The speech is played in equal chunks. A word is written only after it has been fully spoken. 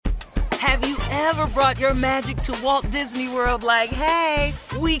Have you ever brought your magic to Walt Disney World like, hey,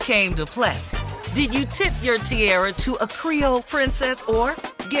 we came to play? Did you tip your tiara to a Creole princess or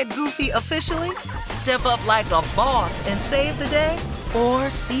get goofy officially? Step up like a boss and save the day? Or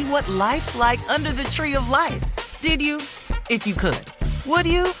see what life's like under the tree of life? Did you? If you could. Would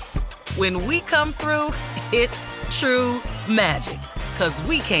you? When we come through, it's true magic. 'Cause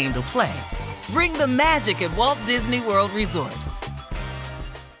we came to play. Bring the magic at Walt Disney World Resort.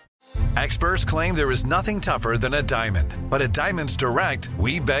 Experts claim there is nothing tougher than a diamond. But at Diamonds Direct,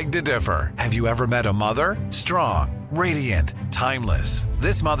 we beg to differ. Have you ever met a mother? Strong, radiant, timeless.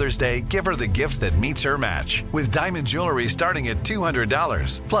 This Mother's Day, give her the gift that meets her match. With diamond jewelry starting at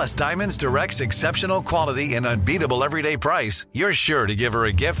 $200. Plus Diamonds Direct's exceptional quality and unbeatable everyday price, you're sure to give her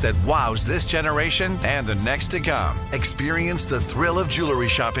a gift that wows this generation and the next to come. Experience the thrill of jewelry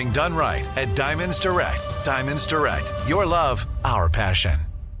shopping done right at Diamonds Direct. Diamonds Direct. Your love, our passion.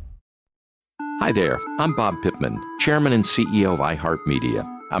 Hi there, I'm Bob Pittman, Chairman and CEO of iHeartMedia.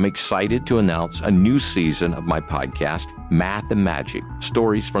 I'm excited to announce a new season of my podcast, Math and Magic,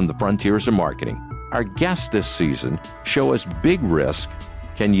 Stories from the Frontiers of Marketing. Our guests this season show us big risk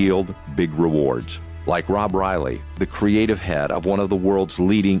can yield big rewards, like Rob Riley, the creative head of one of the world's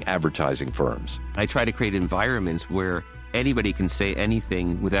leading advertising firms. I try to create environments where anybody can say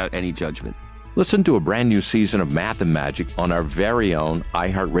anything without any judgment. Listen to a brand new season of Math and Magic on our very own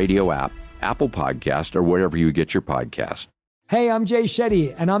iHeartRadio app, Apple Podcast, or wherever you get your podcast. Hey, I'm Jay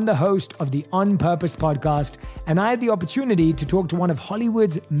Shetty, and I'm the host of the On Purpose podcast, and I had the opportunity to talk to one of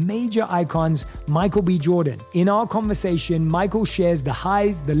Hollywood's major icons, Michael B. Jordan. In our conversation, Michael shares the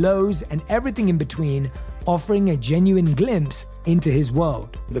highs, the lows, and everything in between, offering a genuine glimpse into his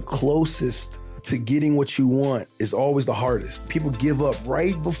world. The closest to getting what you want is always the hardest. People give up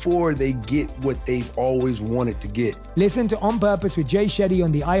right before they get what they've always wanted to get. Listen to On Purpose with Jay Shetty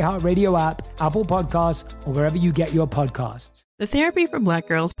on the iHeartRadio app, Apple Podcasts, or wherever you get your podcasts. The Therapy for Black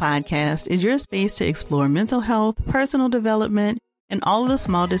Girls podcast is your space to explore mental health, personal development, and all of the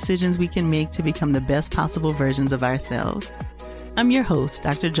small decisions we can make to become the best possible versions of ourselves. I'm your host,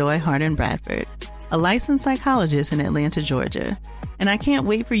 Dr. Joy Harden Bradford, a licensed psychologist in Atlanta, Georgia, and I can't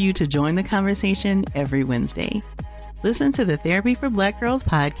wait for you to join the conversation every Wednesday. Listen to the Therapy for Black Girls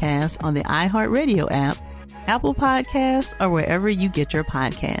podcast on the iHeartRadio app, Apple Podcasts, or wherever you get your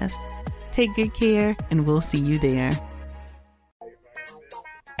podcasts. Take good care, and we'll see you there.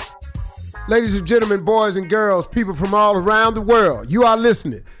 Ladies and gentlemen, boys and girls, people from all around the world, you are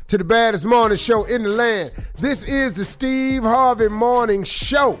listening to the baddest morning show in the land. This is the Steve Harvey Morning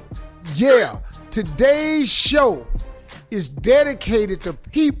Show. Yeah, today's show is dedicated to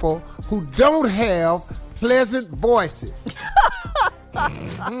people who don't have pleasant voices.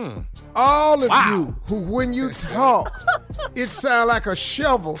 All of you who, when you talk, it sounds like a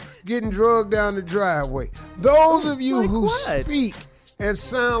shovel getting drugged down the driveway. Those of you who speak and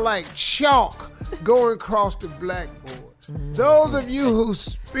sound like chalk going across the blackboard. Those of you who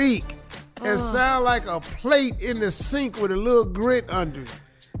speak and sound like a plate in the sink with a little grit under it.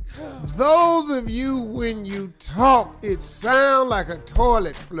 Those of you, when you talk, it sounds like a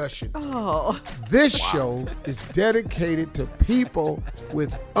toilet flushing. This show is dedicated to people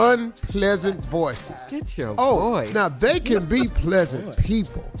with unpleasant voices. Get your voice. Now they can be pleasant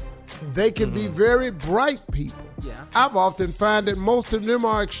people. They can be very bright people. Yeah. I've often found that most of them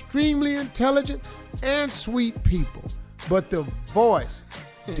are extremely intelligent and sweet people. But the voice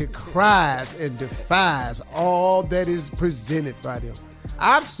decries and defies all that is presented by them.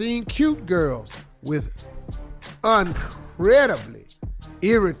 I've seen cute girls with incredibly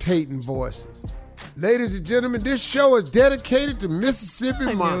irritating voices. Ladies and gentlemen, this show is dedicated to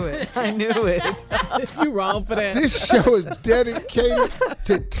Mississippi Mama. I knew it. You wrong for that. This show is dedicated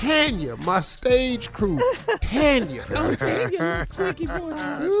to Tanya, my stage crew. Tanya. Oh, Tanya, squeaky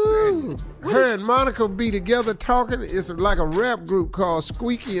voice. Ooh. Her and Monica be together talking. It's like a rap group called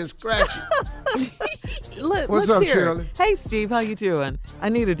Squeaky and Scratchy. What's up, Shirley? Hey, Steve, how you doing? I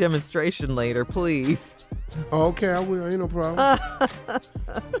need a demonstration later, please. Okay, I will. Ain't no problem.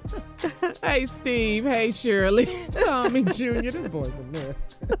 Hey, Steve. Hey, Shirley. Tommy Jr. This boy's a mess.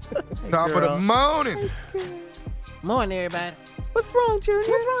 Top of the morning. Morning, everybody. What's wrong, Junior?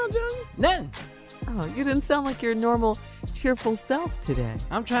 What's wrong, Junior? Nothing. Oh, you didn't sound like your normal, cheerful self today.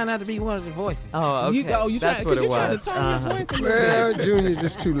 I'm trying not to be one of the voices. Oh, okay. That's what it was. Well, Junior,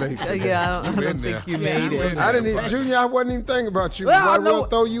 just too late. Yeah, I don't think you made it. I didn't even, Junior, I wasn't even thinking about you. Well, Might I know, well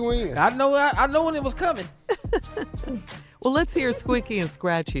throw you in. I know when it was coming. Well, let's hear Squeaky and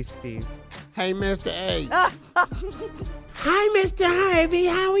Scratchy, Steve. Hey, Mr. A. Hi, Mr. Harvey.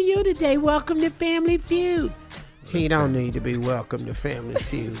 How are you today? Welcome to Family Feud. He don't need to be welcome to Family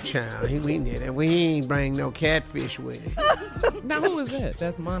Feud, child. We ain't bring no catfish with him. Now, who is that?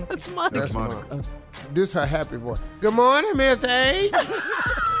 That's Monica? That's Monica. This her happy voice. Good morning, Mr. H.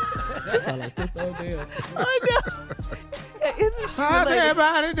 I know. Isn't she how's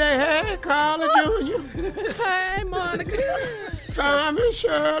everybody today? Hey, Carla Jr. Hey, Monica. Tommy,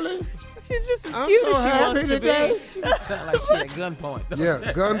 Shirley. She's just as I'm cute so as she happy wants to today. be. Sound like she at gunpoint.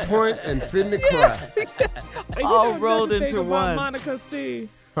 Yeah, gunpoint and finna cry. Hey, all rolled into one. Monica, Steve.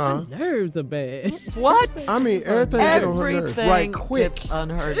 Huh? Her nerves are bad. What? I mean, everything get on her nerves. Right, quick. Gets on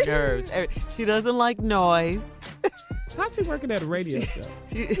her nerves. She doesn't like noise. How's she working at a radio show?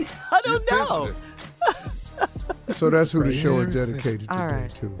 I don't know. So that's who the show is dedicated All today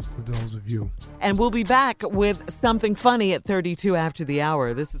right. to, for those of you. And we'll be back with something funny at 32 after the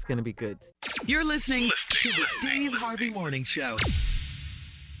hour. This is going to be good. You're listening to the Steve Harvey Morning Show.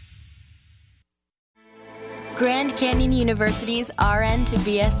 Grand Canyon University's RN to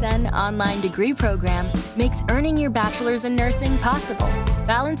BSN online degree program makes earning your bachelor's in nursing possible.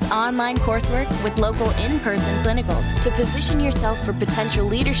 Balance online coursework with local in-person clinicals to position yourself for potential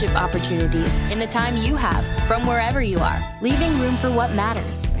leadership opportunities in the time you have from wherever you are, leaving room for what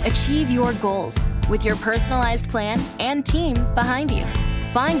matters. Achieve your goals with your personalized plan and team behind you.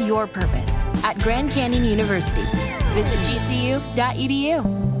 Find your purpose at Grand Canyon University. Visit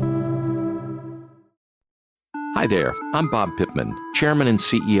gcu.edu. Hi there, I'm Bob Pittman, Chairman and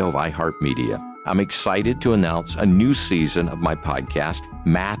CEO of iHeartMedia. I'm excited to announce a new season of my podcast,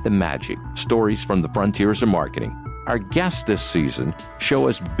 Math and Magic, Stories from the Frontiers of Marketing. Our guests this season show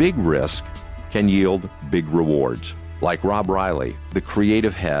us big risk can yield big rewards, like Rob Riley, the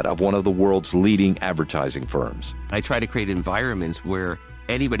creative head of one of the world's leading advertising firms. I try to create environments where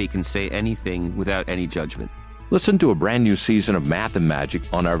anybody can say anything without any judgment. Listen to a brand new season of Math and Magic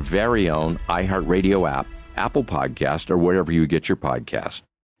on our very own iHeartRadio app, Apple Podcast, or wherever you get your podcast.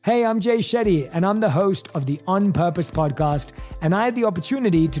 Hey, I'm Jay Shetty, and I'm the host of the On Purpose podcast, and I had the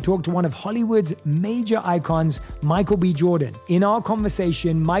opportunity to talk to one of Hollywood's major icons, Michael B. Jordan. In our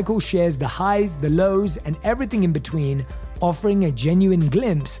conversation, Michael shares the highs, the lows, and everything in between, offering a genuine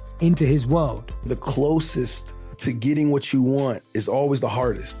glimpse into his world. The closest to getting what you want is always the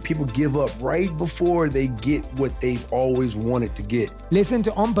hardest. People give up right before they get what they've always wanted to get. Listen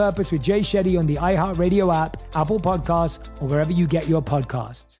to On Purpose with Jay Shetty on the iHeartRadio app, Apple Podcasts, or wherever you get your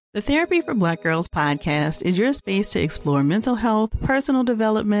podcasts. The Therapy for Black Girls podcast is your space to explore mental health, personal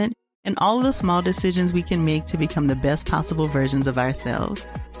development, and all of the small decisions we can make to become the best possible versions of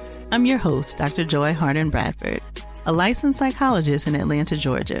ourselves. I'm your host, Dr. Joy Harden Bradford, a licensed psychologist in Atlanta,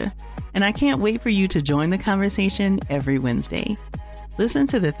 Georgia, and I can't wait for you to join the conversation every Wednesday. Listen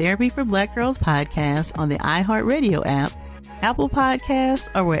to the Therapy for Black Girls podcast on the iHeartRadio app, Apple Podcasts,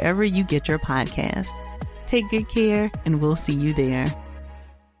 or wherever you get your podcasts. Take good care, and we'll see you there.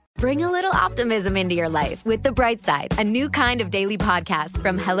 Bring a little optimism into your life with The Bright Side, a new kind of daily podcast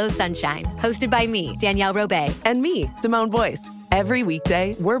from Hello Sunshine, hosted by me, Danielle Robay. And me, Simone Boyce. Every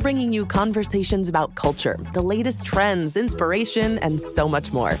weekday, we're bringing you conversations about culture, the latest trends, inspiration, and so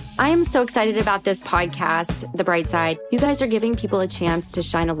much more. I am so excited about this podcast, The Bright Side. You guys are giving people a chance to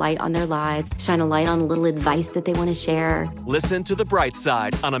shine a light on their lives, shine a light on a little advice that they want to share. Listen to The Bright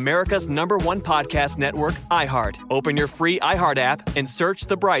Side on America's #1 podcast network, iHeart. Open your free iHeart app and search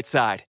The Bright Side.